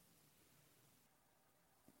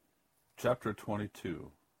Chapter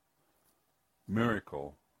 22.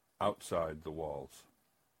 Miracle outside the walls.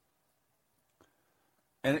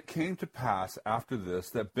 And it came to pass after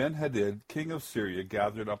this that Ben-Hadad, king of Syria,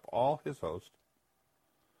 gathered up all his host,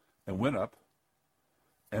 and went up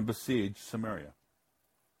and besieged Samaria.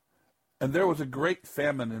 And there was a great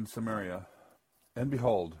famine in Samaria, and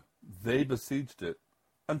behold, they besieged it,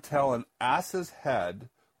 until an ass's head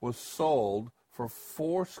was sold for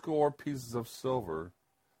 80 pieces of silver,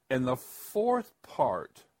 and the fourth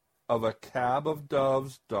part of a cab of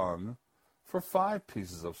dove's dung for 5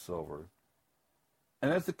 pieces of silver.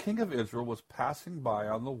 And as the king of Israel was passing by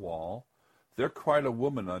on the wall, there cried a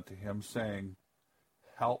woman unto him, saying,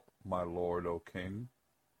 Help, my lord, O king.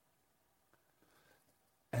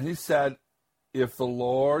 And he said, If the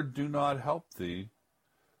Lord do not help thee,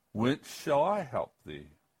 whence shall I help thee?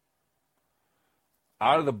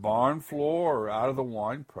 Out of the barn floor, or out of the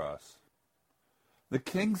winepress? The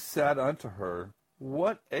king said unto her,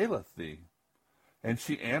 What aileth thee? And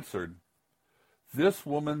she answered, This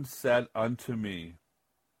woman said unto me,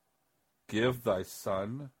 Give thy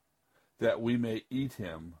son, that we may eat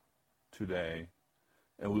him today,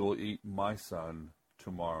 and we will eat my son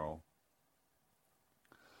tomorrow.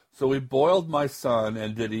 So we boiled my son,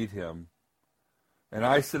 and did eat him. And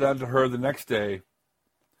I said unto her the next day,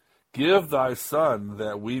 Give thy son,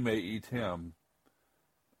 that we may eat him.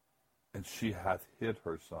 And she hath hid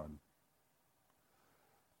her son.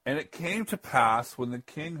 And it came to pass, when the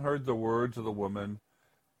king heard the words of the woman,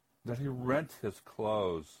 that he rent his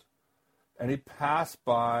clothes, and he passed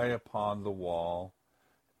by upon the wall.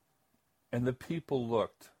 And the people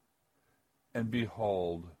looked, and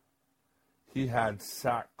behold, he had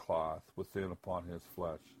sackcloth within upon his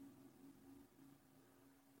flesh.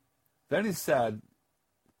 Then he said,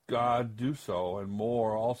 God do so, and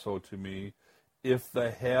more also to me, if the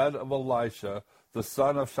head of Elisha, the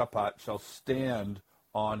son of Shaphat, shall stand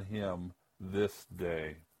on him this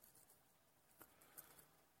day.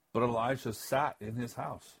 But Elisha sat in his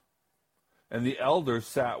house, and the elders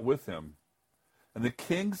sat with him. And the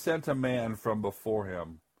king sent a man from before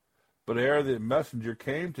him. But ere the messenger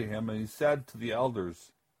came to him, and he said to the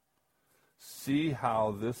elders, See how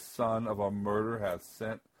this son of a murderer hath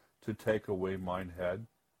sent to take away mine head.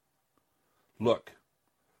 Look,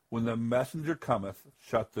 when the messenger cometh,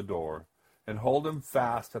 shut the door, and hold him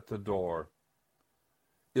fast at the door.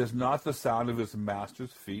 Is not the sound of his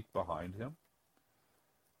master's feet behind him?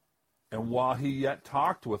 And while he yet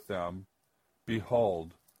talked with them,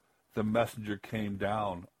 behold, the messenger came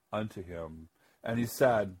down unto him, and he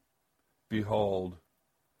said, Behold,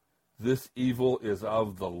 this evil is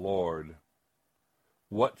of the Lord.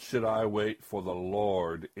 What should I wait for the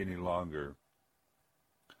Lord any longer?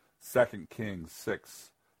 2 Kings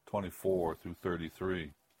 6:24 through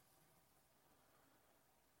 33.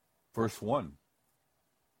 Verse 1.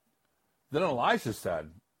 Then Elisha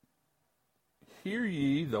said, Hear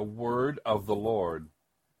ye the word of the Lord.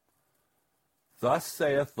 Thus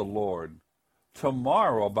saith the Lord,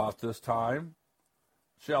 Tomorrow about this time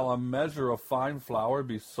shall a measure of fine flour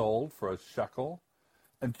be sold for a shekel,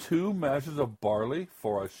 and 2 measures of barley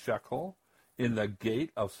for a shekel in the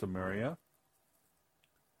gate of Samaria.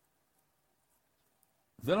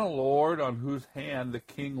 Then a Lord on whose hand the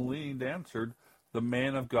king leaned answered the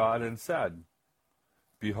man of God and said,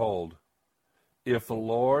 Behold, if the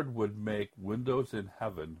Lord would make windows in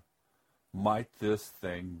heaven, might this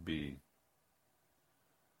thing be?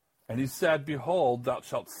 And he said, Behold, thou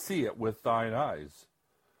shalt see it with thine eyes,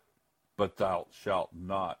 but thou shalt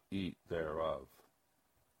not eat thereof.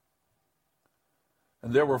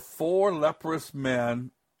 And there were 4 leprous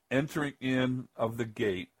men entering in of the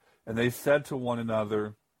gate, and they said to one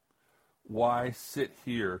another, Why sit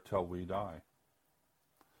here till we die?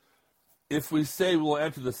 If we say we will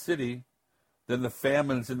enter the city, then the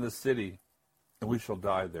famine is in the city, and we shall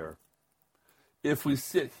die there. If we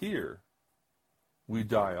sit here, we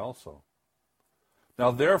die also.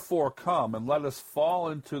 Now therefore come, and let us fall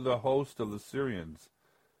into the host of the Syrians.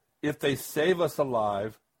 If they save us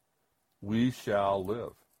alive, we shall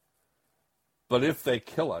live. But if they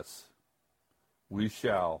kill us, we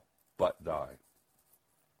shall but die.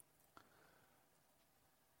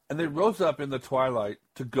 And they rose up in the twilight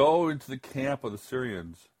to go into the camp of the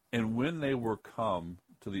Syrians. And when they were come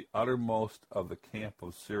to the uttermost of the camp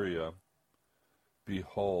of Syria,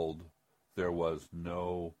 behold, there was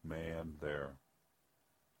no man there.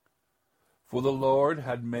 For the Lord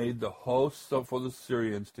had made the hosts for the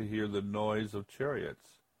Syrians to hear the noise of chariots,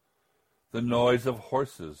 the noise of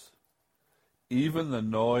horses, even the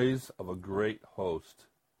noise of a great host.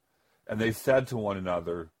 And they said to one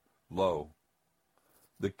another, Lo,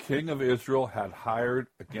 The king of Israel had hired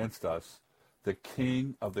against us the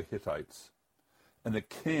king of the Hittites and the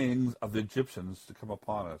kings of the Egyptians to come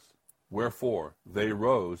upon us. Wherefore they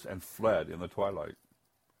rose and fled in the twilight,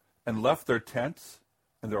 and left their tents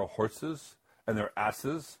and their horses and their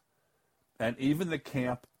asses, and even the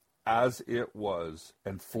camp as it was,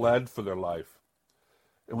 and fled for their life.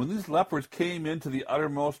 And when these lepers came into the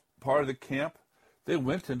uttermost part of the camp, they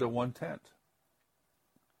went into one tent,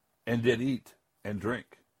 and did eat and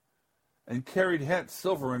drink, and carried hence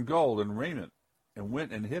silver and gold and raiment, and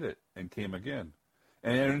went and hid it, and came again,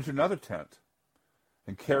 and entered into another tent,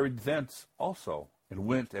 and carried thence also, and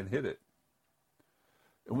went and hid it.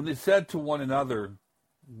 And when they said to one another,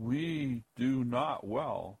 We do not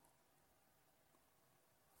well,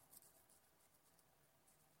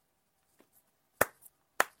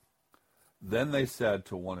 then they said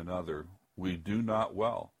to one another, We do not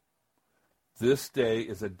well. This day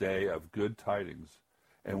is a day of good tidings,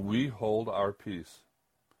 and we hold our peace.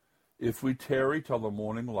 If we tarry till the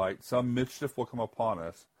morning light, some mischief will come upon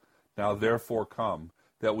us. Now therefore come,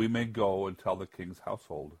 that we may go and tell the king's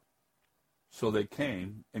household. So they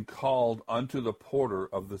came and called unto the porter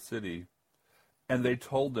of the city, and they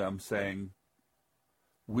told them, saying,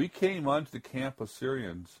 We came unto the camp of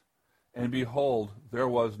Syrians, and behold, there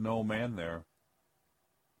was no man there,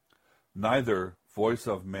 neither voice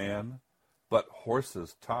of man, but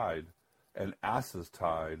horses tied, and asses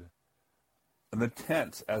tied, and the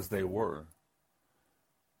tents as they were.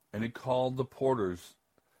 And he called the porters,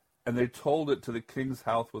 and they told it to the king's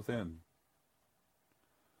house within.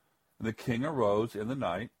 And the king arose in the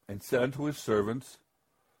night, and said unto his servants,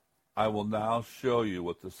 I will now show you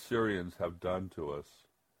what the Syrians have done to us.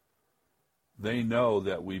 They know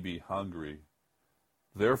that we be hungry.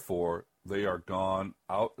 Therefore they are gone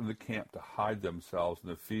out in the camp to hide themselves in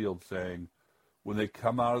the field, saying, When they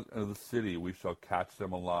come out of the city, we shall catch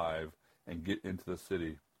them alive, and get into the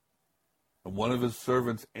city. And one of his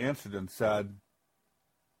servants answered and said,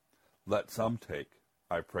 Let some take,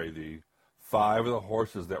 I pray thee, 5 of the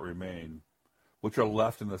horses that remain, which are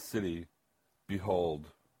left in the city.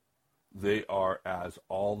 Behold, they are as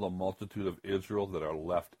all the multitude of Israel that are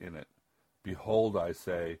left in it. Behold, I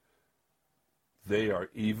say, they are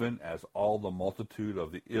even as all the multitude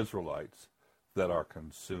of the Israelites that are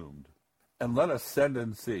consumed. And let us send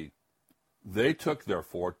and see. They took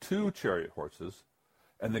therefore 2 chariot horses,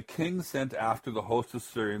 and the king sent after the host of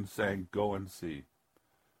Syrians, saying, Go and see.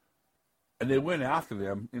 And they went after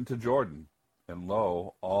them into Jordan, and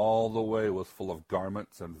lo, all the way was full of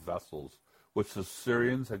garments and vessels, which the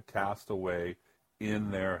Syrians had cast away in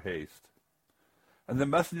their haste. And the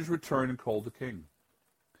messengers returned and told the king.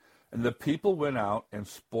 And the people went out and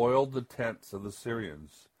spoiled the tents of the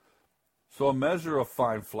Syrians. So a measure of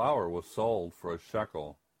fine flour was sold for a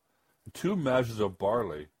shekel, and 2 measures of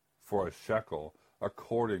barley for a shekel,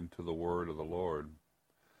 according to the word of the Lord.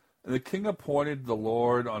 And the king appointed the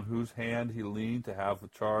Lord on whose hand he leaned to have the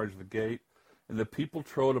charge of the gate, and the people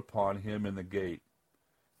trode upon him in the gate.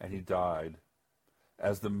 And he died,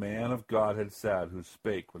 as the man of God had said, who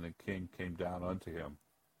spake when the king came down unto him.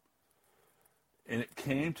 And it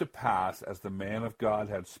came to pass, as the man of God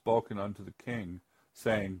had spoken unto the king,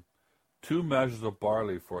 saying, 2 measures of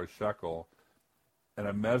barley for a shekel, and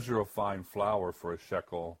a measure of fine flour for a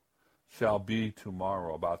shekel, shall be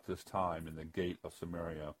tomorrow about this time in the gate of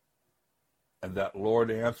Samaria. And that Lord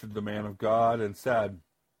answered the man of God, and said,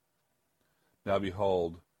 Now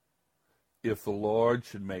behold, if the Lord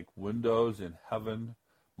should make windows in heaven,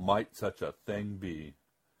 might such a thing be?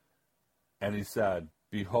 And he said,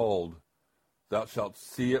 Behold, thou shalt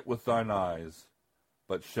see it with thine eyes,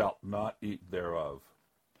 but shalt not eat thereof.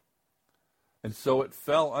 And so it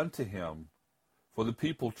fell unto him, for the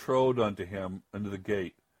people trode unto him unto the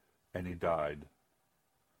gate, and he died.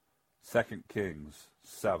 2 Kings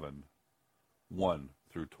 7, 1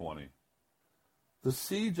 through 20. The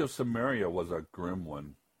siege of Samaria was a grim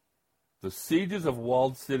one. The sieges of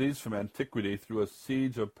walled cities from antiquity through a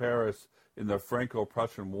siege of Paris in the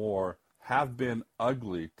Franco-Prussian War have been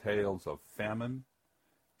ugly tales of famine,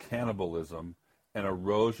 cannibalism, and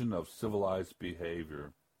erosion of civilized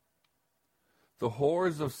behavior. The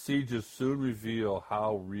horrors of sieges soon reveal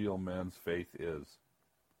how real man's faith is.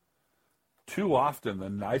 Too often the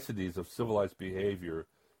niceties of civilized behavior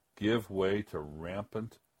give way to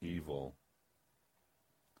rampant evil.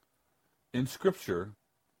 In Scripture,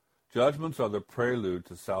 judgments are the prelude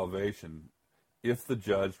to salvation if the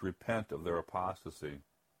judged repent of their apostasy.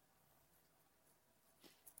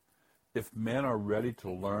 If men are ready to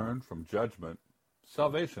learn from judgment,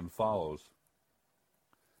 salvation follows.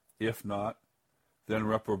 If not, then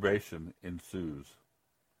reprobation ensues.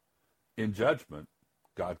 In judgment,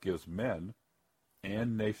 God gives men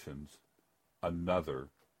and nations another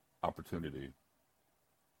opportunity.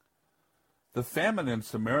 The famine in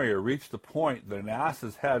Samaria reached the point that an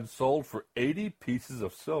ass's head sold for 80 pieces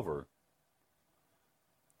of silver.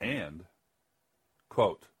 And,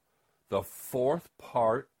 quote, the fourth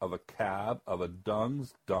part of a cab of a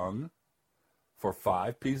dung's dung for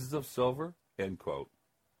 5 pieces of silver, end quote.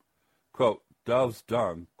 Quote, dove's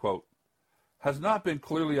dung, quote, has not been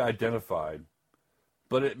clearly identified,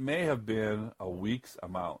 but it may have been a week's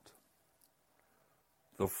amount.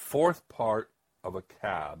 The fourth part of a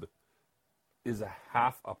cab is a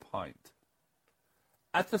half a pint.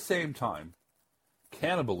 At the same time,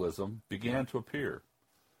 cannibalism began to appear.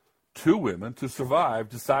 2 women, to survive,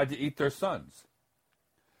 decide to eat their sons.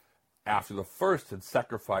 After the first had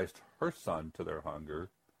sacrificed her son to their hunger,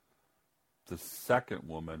 the second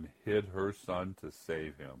woman hid her son to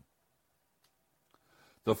save him.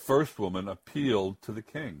 The first woman appealed to the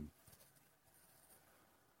king.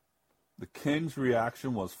 The king's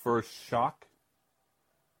reaction was first shock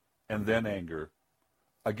and then anger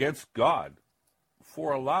against God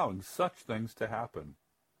for allowing such things to happen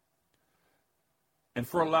and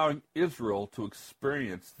for allowing Israel to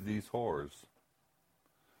experience these horrors.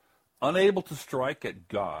 Unable to strike at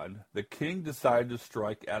God, the king decided to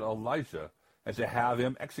strike at Elijah and to have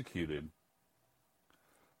him executed.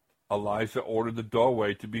 Elijah ordered the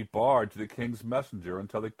doorway to be barred to the king's messenger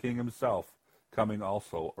until the king himself, coming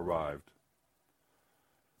also, arrived.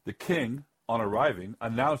 The king, on arriving,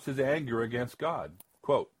 announced his anger against God.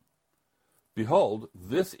 Quote, behold,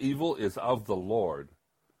 this evil is of the Lord.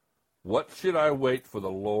 What should I wait for the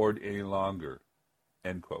Lord any longer?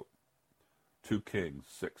 End quote. 2 Kings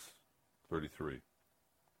 6:33.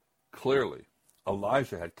 Clearly,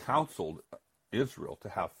 Elijah had counseled Israel to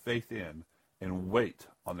have faith in and wait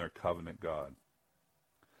on their covenant God.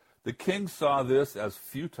 The king saw this as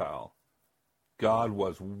futile. God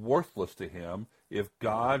was worthless to him if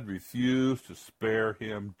God refused to spare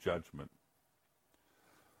him judgment.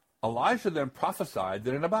 Elijah then prophesied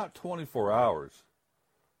that in about 24 hours,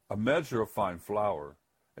 a measure of fine flour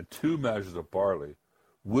and 2 measures of barley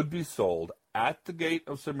would be sold at the gate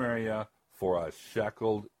of Samaria for a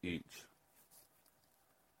shekel each.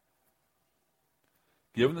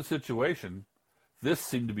 Given the situation, this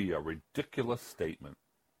seemed to be a ridiculous statement.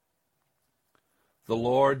 The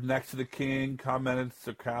Lord, next to the king, commented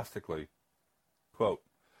sarcastically, quote,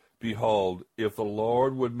 behold, if the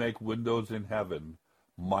Lord would make windows in heaven,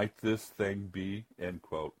 might this thing be? End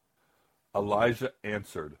quote. Elijah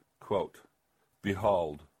answered, quote,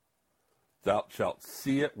 behold, thou shalt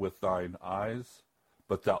see it with thine eyes,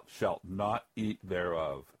 but thou shalt not eat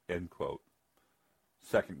thereof. End quote.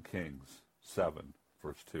 2 Kings 7,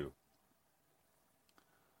 verse 2.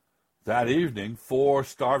 That evening, 4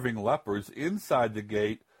 starving lepers inside the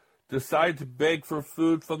gate decided to beg for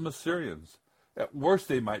food from the Syrians. At worst,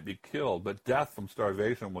 they might be killed, but death from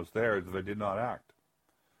starvation was theirs if they did not act.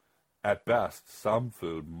 At best, some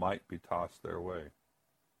food might be tossed their way.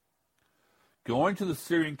 Going to the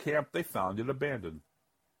Syrian camp, they found it abandoned.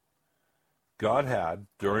 God had,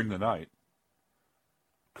 during the night,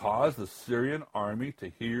 caused the Syrian army to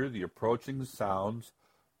hear the approaching sounds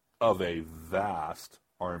of a vast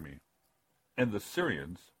army. And the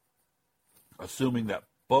Syrians, assuming that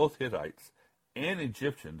both Hittites and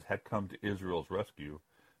Egyptians had come to Israel's rescue,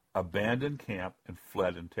 abandoned camp and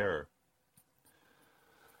fled in terror.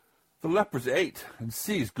 The lepers ate and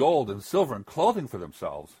seized gold and silver and clothing for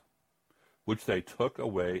themselves, which they took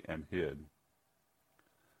away and hid.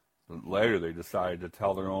 But later they decided to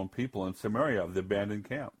tell their own people in Samaria of the abandoned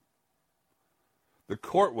camp. The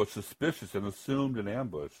court was suspicious and assumed an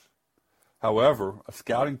ambush. However, a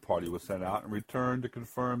scouting party was sent out and returned to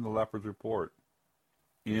confirm the lepers' report.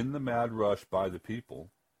 In the mad rush by the people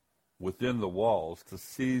within the walls to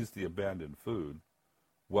seize the abandoned food,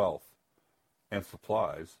 wealth, and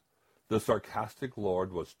supplies, the sarcastic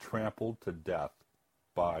Lord was trampled to death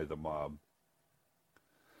by the mob.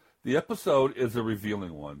 The episode is a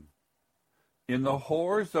revealing one. In the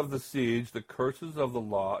horrors of the siege, the curses of the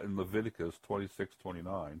law in Leviticus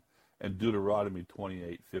 26:29 and Deuteronomy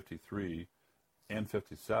 28:53 and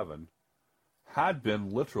 57 had been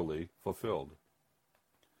literally fulfilled.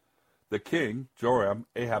 The king, Joram,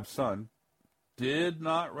 Ahab's son, did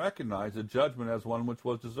not recognize the judgment as one which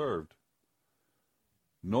was deserved,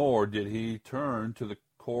 nor did he turn to the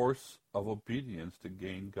course of obedience to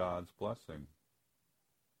gain God's blessing.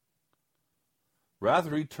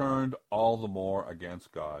 Rather, he turned all the more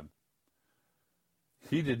against God.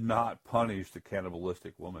 He did not punish the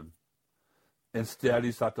cannibalistic woman. Instead,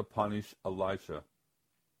 he sought to punish Elisha.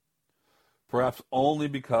 Perhaps only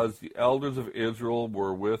because the elders of Israel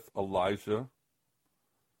were with Elijah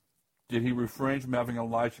did he refrain from having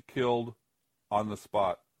Elijah killed on the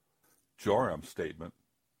spot. Joram's statement,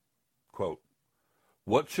 quote,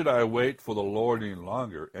 "What should I wait for the Lord any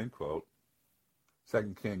longer?" End quote.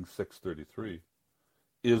 2 Kings 6:33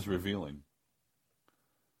 is revealing.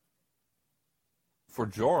 For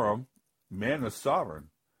Joram, man is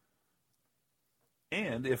sovereign.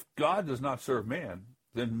 And if God does not serve man,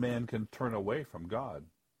 then man can turn away from God.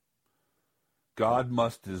 God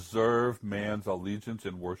must deserve man's allegiance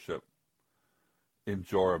and worship, in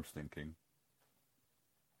Joram's thinking.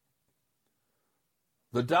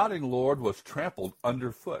 The doubting Lord was trampled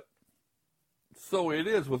underfoot. So it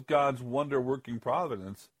is with God's wonder-working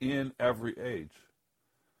providence in every age.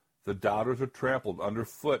 The doubters are trampled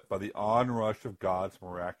underfoot by the onrush of God's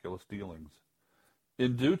miraculous dealings.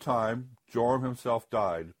 In due time, Joram himself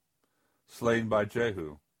died, slain by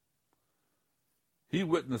Jehu. He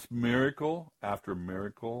witnessed miracle after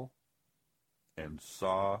miracle and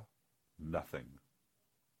saw nothing.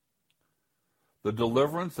 The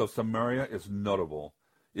deliverance of Samaria is notable.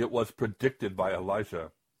 It was predicted by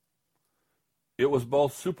Elijah. It was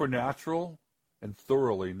both supernatural and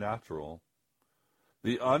thoroughly natural.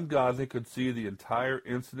 The ungodly could see the entire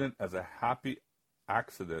incident as a happy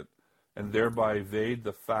accident and thereby evade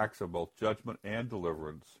the facts of both judgment and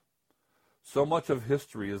deliverance. So much of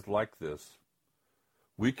history is like this.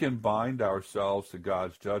 We can bind ourselves to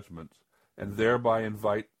God's judgments and thereby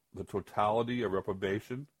invite the totality of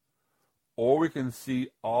reprobation, or we can see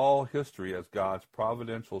all history as God's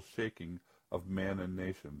providential shaking of man and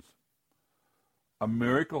nations. A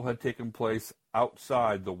miracle had taken place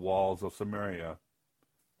outside the walls of Samaria.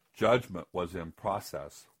 Judgment was in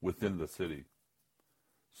process within the city.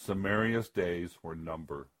 Samaria's days were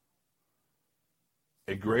numbered.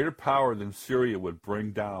 A greater power than Syria would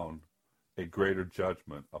bring down a greater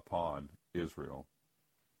judgment upon Israel.